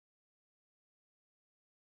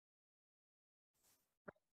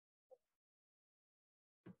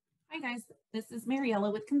Hi guys, this is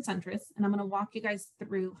Mariella with Concentrus, and I'm going to walk you guys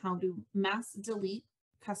through how to mass delete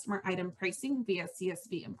customer item pricing via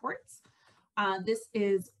CSV imports. This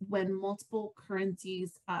is when multiple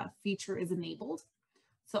currencies feature is enabled.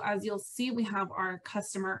 So as you'll see, we have our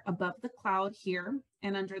customer above the cloud here,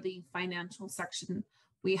 and under the financial section,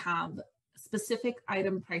 we have specific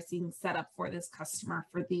item pricing set up for this customer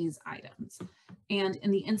for these items. And in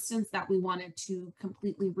the instance that we wanted to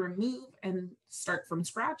completely remove and start from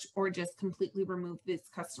scratch, or just completely remove this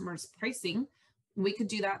customer's pricing, we could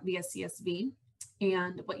do that via CSV.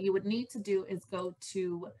 And what you would need to do is go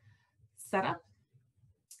to Setup,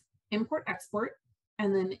 Import Export,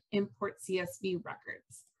 and then Import CSV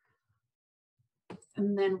Records.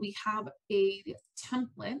 And then we have a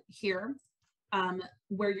template here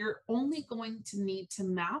where you're only going to need to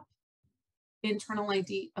map internal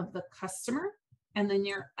ID of the customer, and then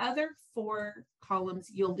your other 4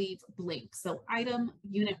 columns you'll leave blank. So item,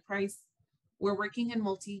 unit price, we're working in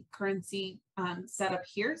multi-currency setup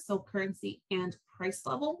here, so currency and price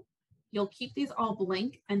level. You'll keep these all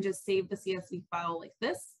blank and just save the CSV file like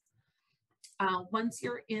this. Once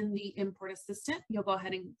you're in the import assistant, you'll go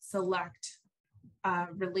ahead and select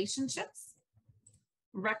relationships.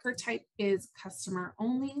 Record type is customer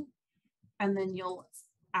only, and then you'll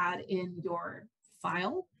add in your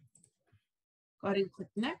file. Go ahead and click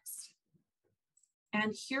next.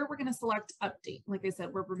 And here we're going to select update. Like I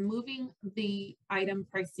said, we're removing the item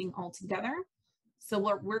pricing altogether. So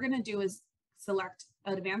what we're going to do is select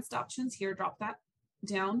advanced options here, drop that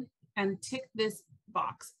down, and tick this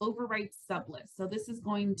box, overwrite sublist. So this is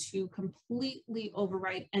going to completely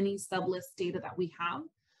overwrite any sublist data that we have.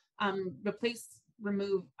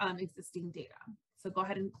 Remove existing data. So go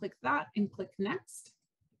ahead and click that and click next.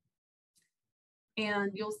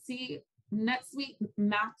 And you'll see NetSuite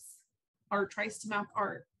maps or tries to map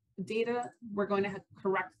our data. We're going to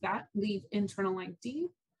correct that, leave internal ID.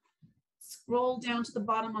 Scroll down to the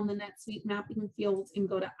bottom on the NetSuite mapping field and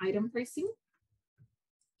go to item pricing.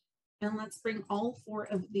 And let's bring all 4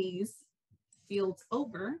 of these fields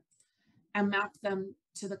over and map them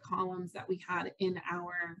to the columns that we had in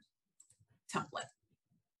our template.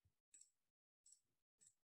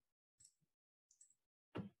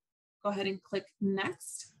 Go ahead and click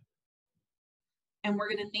next. And we're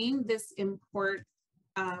going to name this import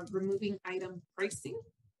removing item pricing.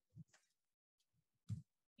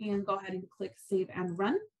 And go ahead and click save and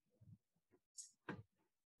run.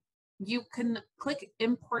 You can click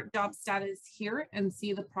import job status here and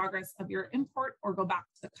see the progress of your import, or go back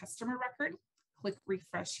to the customer record, click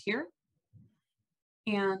refresh here.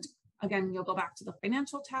 And again, you'll go back to the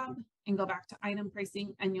financial tab and go back to item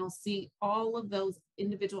pricing, and you'll see all of those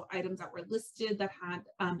individual items that were listed that had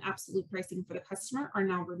absolute pricing for the customer are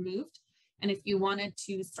now removed. And if you wanted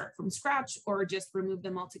to start from scratch or just remove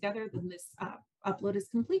them altogether, then this upload is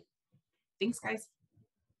complete. Thanks, guys.